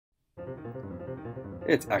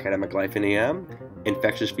It's Academic Life in EM,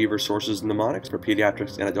 Infectious Fever Sources and Mnemonics for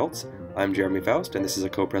Pediatrics and Adults. I'm Jeremy Faust, and this is a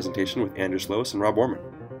co-presentation with Andrew Sloas and Rob Orman.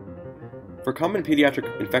 For common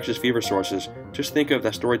pediatric infectious fever sources, just think of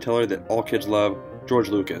the storyteller that all kids love, George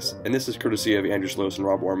Lucas, and this is courtesy of Andrew Sloas and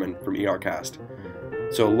Rob Orman from ERcast.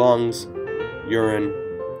 So lungs, urine,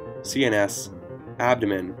 CNS,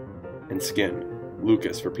 abdomen, and skin,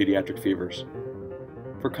 Lucas for pediatric fevers.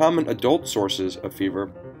 For common adult sources of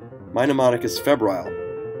fever, my mnemonic is febrile.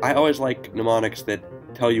 I always like mnemonics that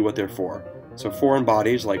tell you what they're for. So foreign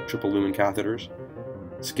bodies like triple lumen catheters,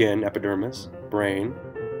 skin, epidermis, brain,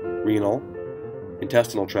 renal,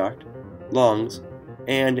 intestinal tract, lungs,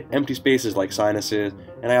 and empty spaces like sinuses,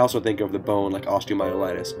 and I also think of the bone like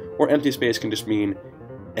osteomyelitis. Or empty space can just mean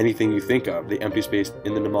anything you think of, the empty space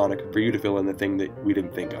in the mnemonic for you to fill in the thing that we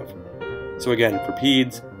didn't think of. So again, for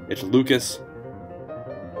peds, it's Lucas.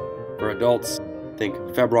 For adults,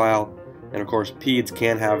 think febrile, and of course peds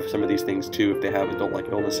can have some of these things too if they have adult-like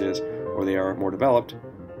illnesses or they are more developed.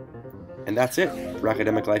 And that's it. For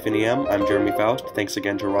Academic Life in EM, I'm Jeremy Faust. Thanks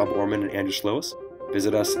again to Rob Orman and Andrew Sloas.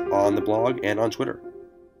 Visit us on the blog and on Twitter.